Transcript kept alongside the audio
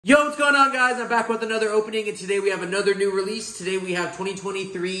Yo, what's going on, guys? I'm back with another opening, and today we have another new release. Today we have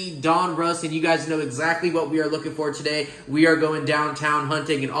 2023 Donruss, and you guys know exactly what we are looking for today. We are going downtown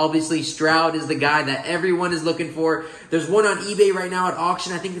hunting, and obviously Stroud is the guy that everyone is looking for. There's one on eBay right now at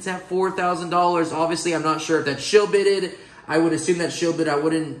auction. I think it's at $4,000. Obviously, I'm not sure if that's shill bidded. I would assume that's shill bid. I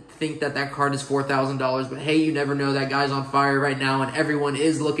wouldn't think that that card is $4,000, but hey, you never know. That guy's on fire right now, and everyone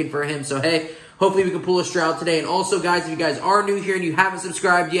is looking for him. So hey, hopefully we can pull a Stroud today. And also, guys, if you guys are new here and you haven't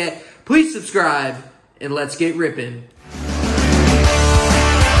subscribed yet, please subscribe, and let's get ripping.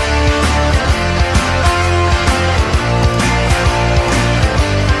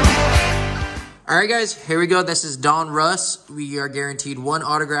 All right, guys, here we go. This is Donruss. We are guaranteed one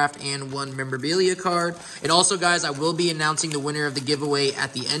autographed and one memorabilia card. And also, guys, I will be announcing the winner of the giveaway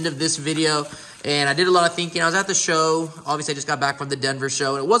at the end of this video. And I did a lot of thinking. I was at the show. Obviously, I just got back from the Denver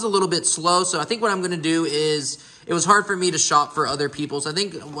show, and it was a little bit slow. So I think what I'm going to do is, it was hard for me to shop for other people. So I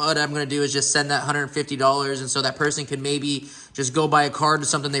think what I'm going to do is just send that $150, and so that person can maybe just go buy a card to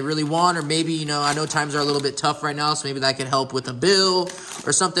something they really want. Or maybe, you know, I know times are a little bit tough right now, so maybe that could help with a bill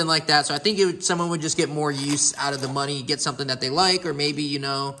or something like that. So I think someone would just get more use out of the money, get something that they like, or maybe, you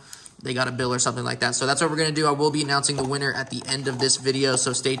know, they got a bill or something like that. So that's what we're going to do. I will be announcing the winner at the end of this video,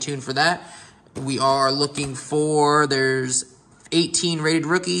 so stay tuned for that. We are looking for, there's 18 rated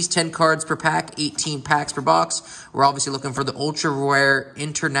rookies, 10 cards per pack, 18 packs per box. We're obviously looking for the ultra rare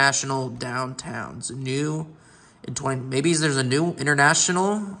international downtowns. New in 20, maybe there's a new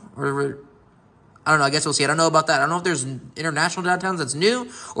international, or I don't know, I guess we'll see. I don't know about that. I don't know if there's international downtowns that's new,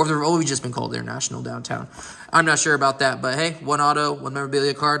 or if they've always just been called international downtown. I'm not sure about that, but hey, one auto, one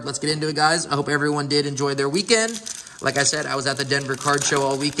memorabilia card. Let's get into it, guys. I hope everyone did enjoy their weekend. Like I said, I was at the Denver card show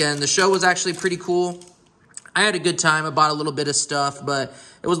all weekend. The show was actually pretty cool. I had a good time. I bought a little bit of stuff, but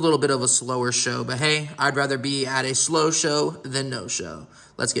it was a little bit of a slower show. But hey, I'd rather be at a slow show than no show.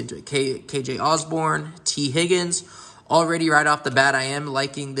 Let's get into it. KJ Osborne, T. Higgins. Already right off the bat, I am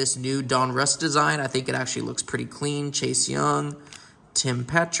liking this new Donruss design. I think it actually looks pretty clean. Chase Young, Tim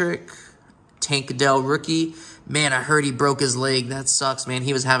Patrick, Tank Dell rookie. Man, I heard he broke his leg. That sucks, man.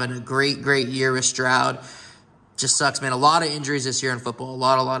 He was having a great year with Stroud. Just sucks, man. A lot of injuries this year in football. A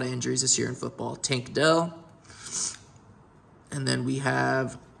lot of injuries this year in football. Tank Dell. And then we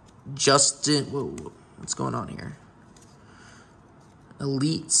have Justin. Whoa, what's going on here?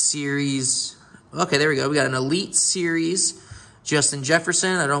 Elite Series. Okay, there we go. We got an Elite Series Justin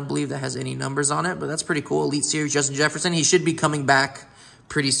Jefferson. I don't believe that has any numbers on it, but that's pretty cool. Elite Series Justin Jefferson. He should be coming back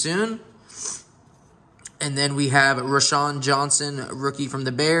pretty soon. And then we have Rashawn Johnson, rookie from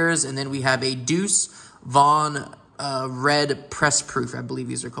the Bears. And then we have a Deuce Vaughn red press proof, I believe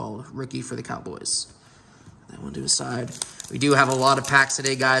these are called, rookie for the Cowboys. That one to the side. We do have a lot of packs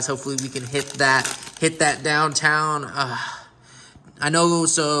today, guys. Hopefully we can hit that downtown. I know,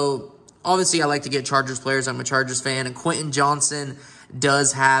 so obviously I like to get Chargers players. I'm a Chargers fan, and Quentin Johnson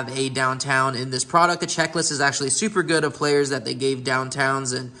does have a downtown in this product. The checklist is actually super good of players that they gave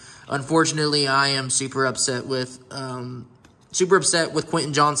downtowns, and unfortunately I am super upset with Quentin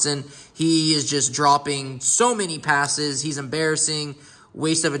Johnson. He is just dropping so many passes. He's embarrassing.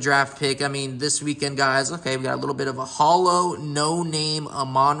 Waste of a draft pick. I mean, this weekend, guys, okay, we got a little bit of a hollow, no-name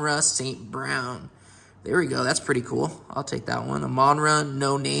Amon-Ra St. Brown. There we go. That's pretty cool. I'll take that one. Amon-Ra,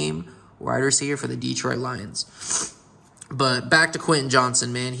 no-name, wide receiver for the Detroit Lions. But back to Quentin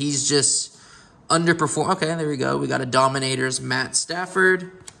Johnson, man. He's just underperformed. Okay, there we go. We got a Dominators Matt Stafford.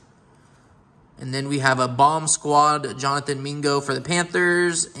 And then we have a Bomb Squad Jonathan Mingo for the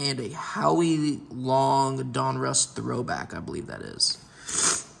Panthers, and a Howie Long Donruss throwback, I believe that is.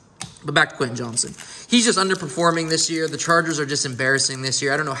 But back to Quentin Johnson. He's just underperforming this year. The Chargers are just embarrassing this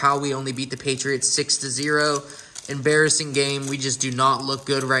year. I don't know how we only beat the Patriots 6-0. Embarrassing game. We just do not look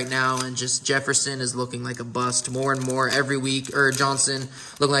good right now. And just Jefferson is looking like a bust more and more every week. Or Johnson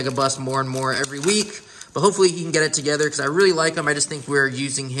looking like a bust more and more every week. But hopefully he can get it together, because I really like him. I just think we're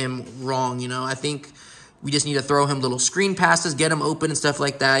using him wrong, you know. I think we just need to throw him little screen passes, get him open and stuff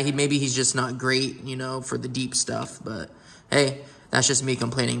like that. Maybe he's just not great, you know, for the deep stuff. But hey, that's just me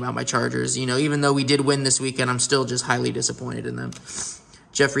complaining about my Chargers. You know, even though we did win this weekend, I'm still just highly disappointed in them.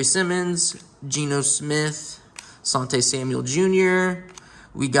 Jeffrey Simmons, Geno Smith, Sante Samuel Jr.,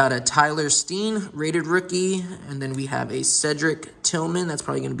 we got a Tyler Steen, rated rookie, and then we have a Cedric Tillman. That's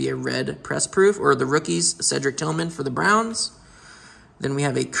probably going to be a red press proof, or the rookies, Cedric Tillman for the Browns. Then we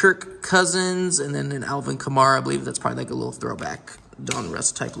have a Kirk Cousins, and then an Alvin Kamara. I believe that's probably like a little throwback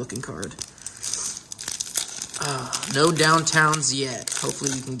Donruss type looking card. No downtowns yet.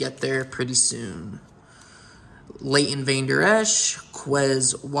 Hopefully we can get there pretty soon. Leighton Vander Esch,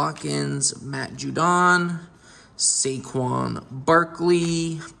 Quez Watkins, Matt Judon, Saquon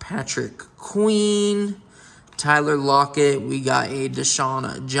Barkley, Patrick Queen, Tyler Lockett. We got a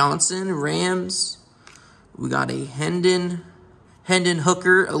Deshaun Johnson, Rams. We got a Hendon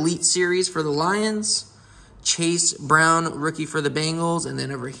Hooker Elite Series for the Lions. Chase Brown, rookie for the Bengals. And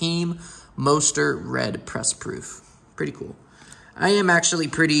then a Raheem Mostert red press proof. Pretty cool. I am actually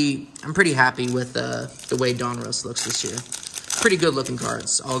I'm pretty happy with the way Donruss looks this year. Pretty good looking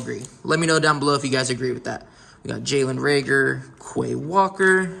cards, I'll agree. Let me know down below if you guys agree with that. We got Jalen Reagor, Quay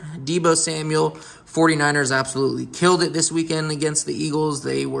Walker, Deebo Samuel. 49ers absolutely killed it this weekend against the Eagles.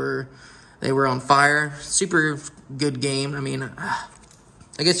 They were on fire. Super good game. I mean, I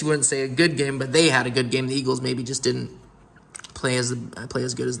guess you wouldn't say a good game, but they had a good game. The Eagles maybe just didn't play as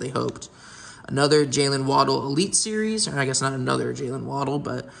good as they hoped. Another Jalen Waddle Elite Series, or I guess not another Jalen Waddle,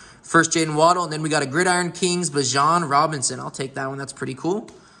 but first Jalen Waddle. And then we got a Gridiron Kings, Bijan Robinson. I'll take that one. That's pretty cool.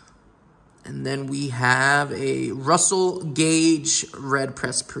 And then we have a Russell Gage red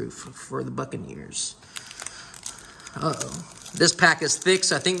press proof for the Buccaneers. Uh-oh. This pack is thick,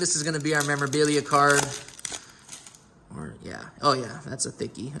 so I think this is going to be our memorabilia card. Or, yeah. Oh, yeah. That's a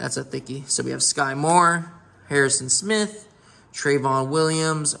thickie. That's a thickie. So we have Sky Moore, Harrison Smith, Trayvon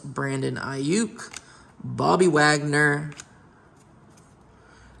Williams, Brandon Ayuk, Bobby Wagner,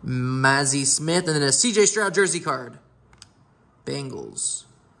 Mazzie Smith, and then a CJ Stroud jersey card. Bengals.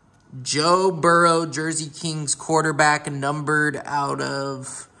 Joe Burrow, Jersey Kings quarterback, numbered out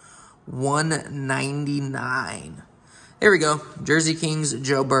of 199. There we go. Jersey Kings,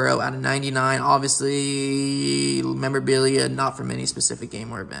 Joe Burrow out of 99. Obviously, memorabilia, not from any specific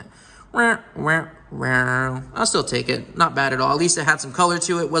game or event. I'll still take it. Not bad at all. At least it had some color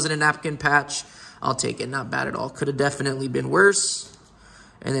to it. Wasn't a napkin patch. I'll take it. Not bad at all. Could have definitely been worse.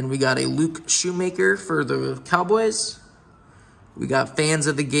 And then we got a Luke Shoemaker for the Cowboys. We got fans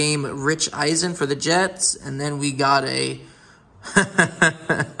of the game, Rich Eisen for the Jets. And then we got a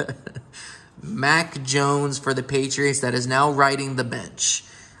Mac Jones for the Patriots that is now riding the bench.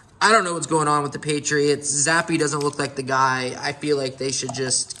 I don't know what's going on with the Patriots. Zappy doesn't look like the guy. I feel like they should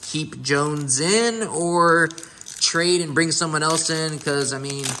just keep Jones in or trade and bring someone else in because, I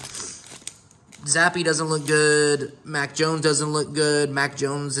mean, Zappy doesn't look good. Mac Jones doesn't look good. Mac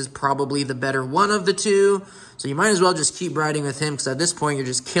Jones is probably the better one of the two. So you might as well just keep riding with him because at this point you're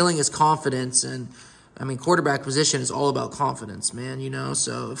just killing his confidence. And, I mean, quarterback position is all about confidence, man, you know.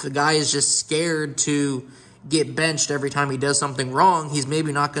 So if the guy is just scared to get benched every time he does something wrong, he's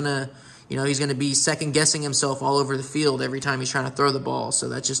maybe not going to, you know, he's going to be second-guessing himself all over the field every time he's trying to throw the ball. So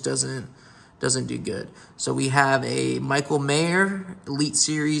that just doesn't do good. So we have a Michael Mayer Elite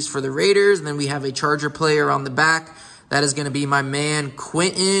Series for the Raiders. And then we have a Charger player on the back. That is going to be my man,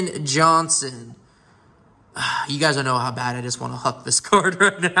 Quentin Johnson. You guys don't know how bad I just want to huck this card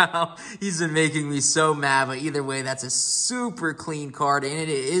right now. He's been making me so mad. But either way, that's a super clean card. And it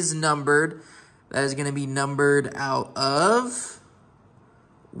is numbered. That is going to be numbered out of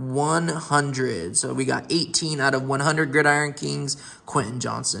 100. So we got 18 out of 100 Gridiron Kings, Quentin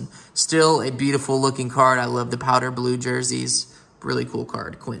Johnson. Still a beautiful looking card. I love the powder blue jerseys. Really cool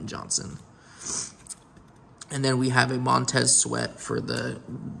card, Quentin Johnson. And then we have a Montez Sweat for the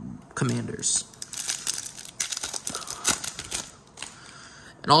Commanders.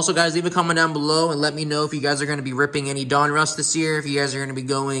 And also, guys, leave a comment down below and let me know if you guys are going to be ripping any Donruss this year, if you guys are going to be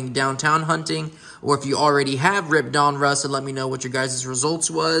going downtown hunting, or if you already have ripped Donruss, and let me know what your guys'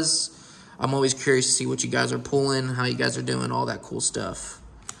 results was. I'm always curious to see what you guys are pulling, how you guys are doing, all that cool stuff.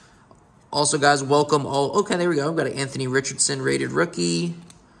 Also, guys, welcome all. Okay, there we go. We've got an Anthony Richardson rated rookie,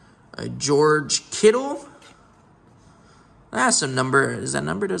 a George Kittle. That's some number. Is that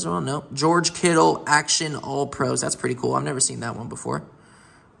numbered as well? No. George Kittle Action All Pros. That's pretty cool. I've never seen that one before.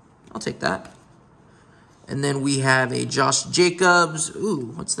 I'll take that. And then we have a Josh Jacobs.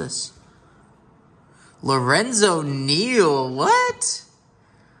 Ooh, what's this? Lorenzo Neal. What?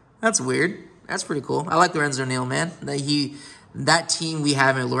 That's weird. That's pretty cool. I like Lorenzo Neal, man. That team we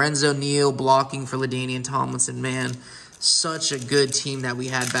have in Lorenzo Neal blocking for LaDainian Tomlinson, man. Such a good team that we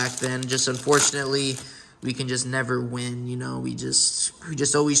had back then. Just unfortunately, we can just never win. You know, we just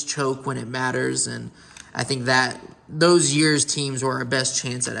always choke when it matters. And I think that those years' teams were our best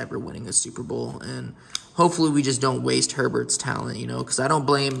chance at ever winning a Super Bowl, and hopefully we just don't waste Herbert's talent, you know, because I don't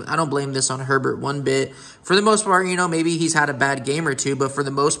blame this on Herbert one bit. For the most part, you know, maybe he's had a bad game or two, but for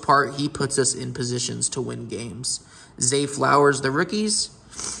the most part, he puts us in positions to win games. Zay Flowers, the rookies,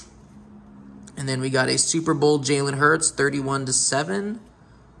 and then we got a Super Bowl Jalen Hurts, 31-7,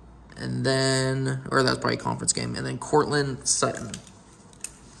 and then, or that's probably a conference game, and then Cortland Sutton.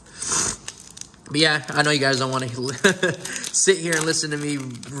 But yeah, I know you guys don't want to sit here and listen to me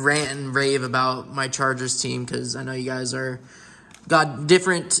rant and rave about my Chargers team, because I know you guys got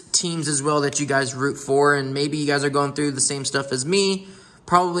different teams as well that you guys root for, and maybe you guys are going through the same stuff as me.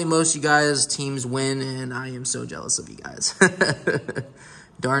 Probably most of you guys' teams win, and I am so jealous of you guys.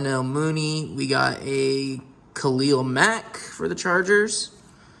 Darnell Mooney. We got a Khalil Mack for the Chargers.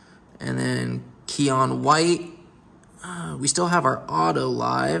 And then Keon White. We still have our auto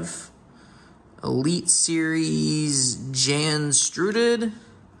live. Elite Series Jan Struded.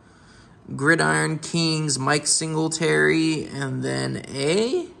 Gridiron Kings Mike Singletary. And then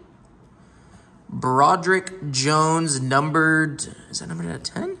a Broderick Jones numbered. Is that numbered out of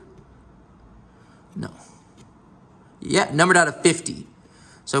 10? No. Yeah, numbered out of 50.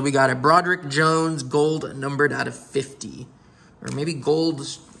 So we got a Broderick Jones gold numbered out of 50. Or maybe gold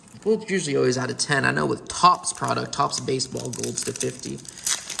usually always out of 10. I know with Topps product, Topps baseball, gold's to 50.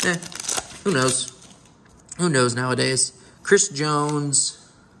 Who knows? Who knows nowadays? Chris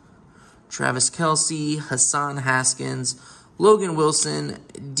Jones, Travis Kelce, Hassan Haskins, Logan Wilson,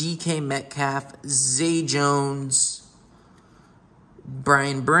 DK Metcalf, Zay Jones,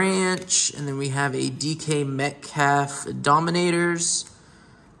 Brian Branch, and then we have a DK Metcalf Dominators.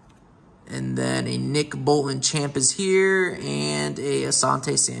 And then a Nick Bolton Champ is here, and a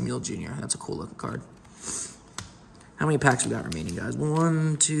Asante Samuel Jr. That's a cool looking card. How many packs we got remaining, guys?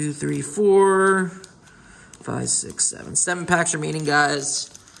 1, 2, 3, 4, 5, 6, 7. 7 packs remaining, guys.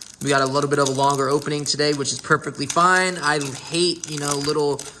 We got a little bit of a longer opening today, which is perfectly fine. I hate,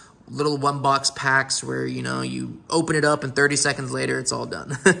 little one-box packs where, you open it up and 30 seconds later, it's all done.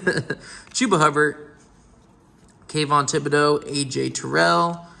 Chuba Hubbard, Kayvon Thibodeau, AJ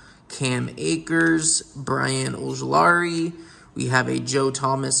Terrell, Cam Akers, Brian Ojulari. We have a Joe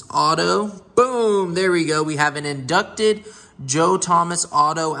Thomas auto. Boom! There we go. We have an inducted Joe Thomas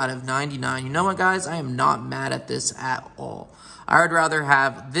auto out of 99. You know what, guys? I am not mad at this at all. I would rather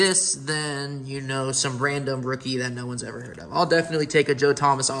have this than, some random rookie that no one's ever heard of. I'll definitely take a Joe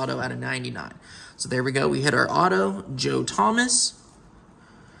Thomas auto out of 99. So there we go. We hit our auto, Joe Thomas.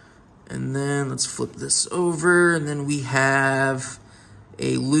 And then let's flip this over. And then we have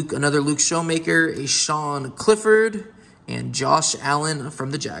another Luke Showmaker, a Sean Clifford, and Josh Allen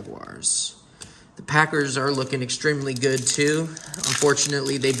from the Jaguars. The Packers are looking extremely good too.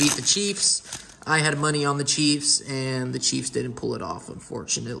 Unfortunately, they beat the Chiefs. I had money on the Chiefs, and the Chiefs didn't pull it off,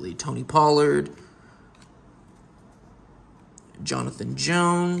 unfortunately. Tony Pollard, Jonathan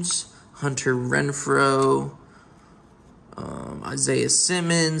Jones, Hunter Renfrow, Isaiah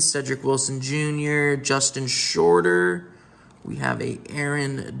Simmons, Cedric Wilson Jr., Justin Shorter. We have a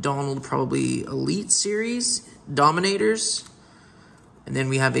Aaron Donald, probably Elite Series, Dominators. And then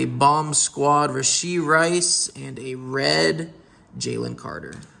we have a Bomb Squad, Rashee Rice, and a red Jalen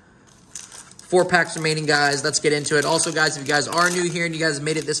Carter. 4 packs remaining, guys. Let's get into it. Also, guys, if you guys are new here and you guys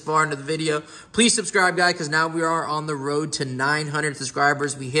made it this far into the video, please subscribe, guys, because now we are on the road to 900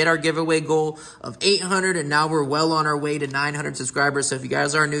 subscribers. We hit our giveaway goal of 800, and now we're well on our way to 900 subscribers. So if you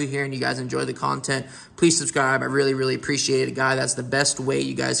guys are new here and you guys enjoy the content, please subscribe. I really, really appreciate it, guys. That's the best way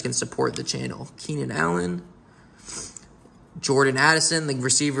you guys can support the channel. Keenan Allen, Jordan Addison, the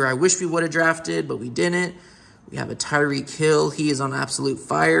receiver I wish we would have drafted, but we didn't. We have a Tyreek Hill. He is on absolute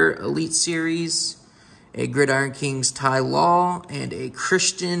fire. Elite Series. A Gridiron Kings Ty Law. And a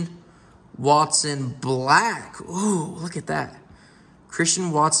Christian Watson Black. Ooh, look at that.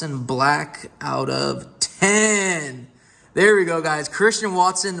 Christian Watson Black out of 10. There we go, guys. Christian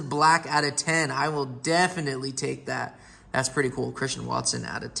Watson Black out of 10. I will definitely take that. That's pretty cool. Christian Watson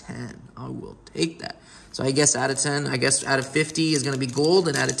out of 10. I will take that. So I guess out of 10, out of 50 is going to be gold,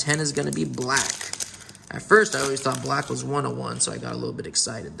 and out of 10 is going to be black. At first, I always thought black was 101, so I got a little bit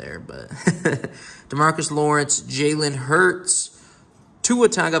excited there. But DeMarcus Lawrence, Jalen Hurts, Tua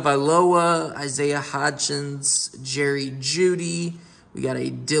Tagovailoa, Isaiah Hodgins, Jerry Jeudy. We got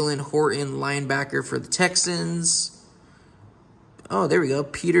a Dylan Horton linebacker for the Texans. Oh, there we go.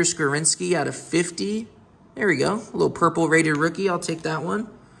 Peter Skorinski out of 50. There we go. A little purple rated rookie. I'll take that one.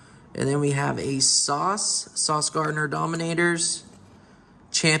 And then we have a Sauce Gardner Dominators.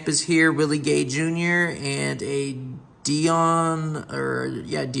 Champ is here, Willie Gay Jr., and a Dion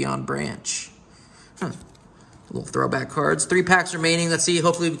Branch. Little throwback cards. 3 packs remaining. Let's see.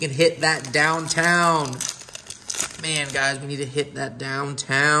 Hopefully we can hit that downtown. Man, guys, we need to hit that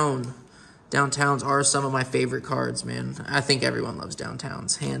downtown. Downtowns are some of my favorite cards, man. I think everyone loves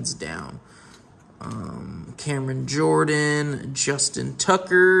downtowns, hands down. Cameron Jordan, Justin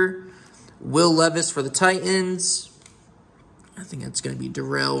Tucker, Will Levis for the Titans. I think that's going to be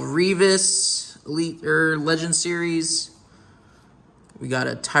Darrelle Revis, Elite or Legend Series. We got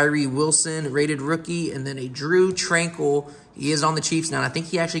a Tyree Wilson rated rookie, and then a Drew Tranquil. He is on the Chiefs now, and I think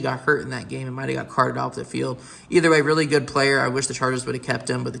he actually got hurt in that game. It might have got carted off the field. Either way, really good player. I wish the Chargers would have kept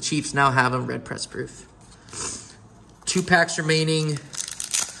him, but the Chiefs now have him red press proof. 2 packs remaining.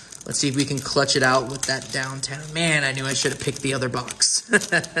 Let's see if we can clutch it out with that downtown. Man, I knew I should have picked the other box.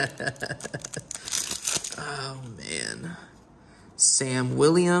 Oh, man. Sam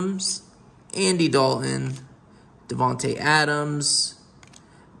Williams, Andy Dalton, Devontae Adams,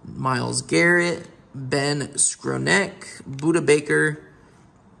 Myles Garrett, Ben Skronek, Budda Baker,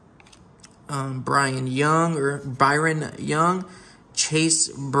 Byron Young, Chase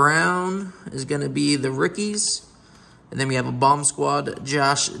Brown is going to be the rookies. And then we have a Bomb Squad,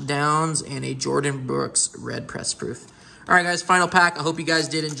 Josh Downs, and a Jordan Brooks red press proof. All right, guys, final pack. I hope you guys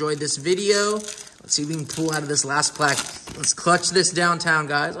did enjoy this video. Let's see if we can pull out of this last pack. Let's clutch this downtown,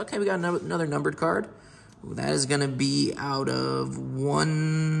 guys. Okay, we got another numbered card. Ooh, that is going to be out of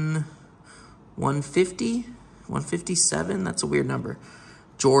 150, 157. That's a weird number.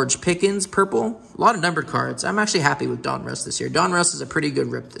 George Pickens, purple. A lot of numbered cards. I'm actually happy with Donruss this year. Donruss is a pretty good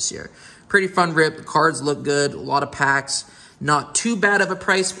rip this year. Pretty fun rip. The cards look good. A lot of packs. Not too bad of a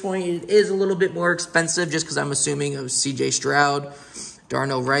price point. It is a little bit more expensive just because I'm assuming it was CJ Stroud,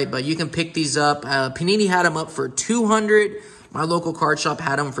 Darnell Wright. But you can pick these up. Panini had them up for $200. My local card shop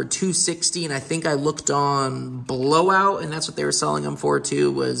had them for $260. And I think I looked on Blowout, and that's what they were selling them for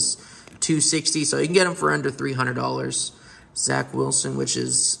too, was $260. So you can get them for under $300. Zach Wilson, which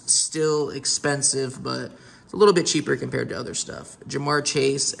is still expensive, but it's a little bit cheaper compared to other stuff. Jamar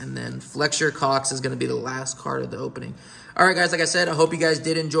Chase, and then Fletcher Cox is going to be the last card of the opening. All right, guys, like I said, I hope you guys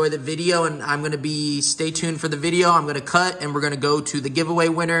did enjoy the video, and I'm going to stay tuned for the video. I'm going to cut, and we're going to go to the giveaway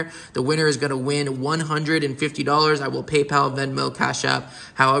winner. The winner is going to win $150. I will PayPal, Venmo, Cash App,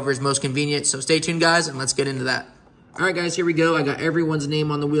 however is most convenient. So stay tuned, guys, and let's get into that. All right, guys, here we go. I got everyone's name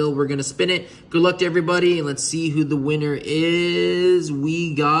on the wheel. We're going to spin it. Good luck to everybody, and let's see who the winner is.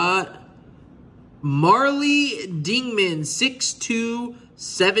 We got Marley Dingman,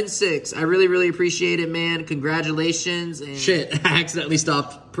 6276. I really appreciate it, man. Congratulations. And shit, I accidentally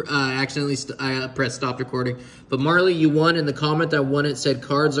pressed stop recording. But Marley, you won. In the comment that won it said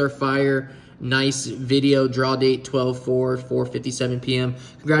cards are fire. Nice video. Draw date 12/4, 4:57 p.m.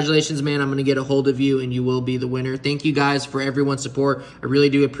 Congratulations, man. I'm going to get a hold of you, and you will be the winner. Thank you, guys, for everyone's support. I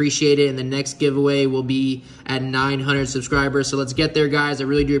really do appreciate it. And the next giveaway will be at 900 subscribers. So let's get there, guys. I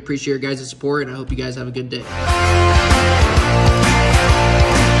really do appreciate your guys' support, and I hope you guys have a good day.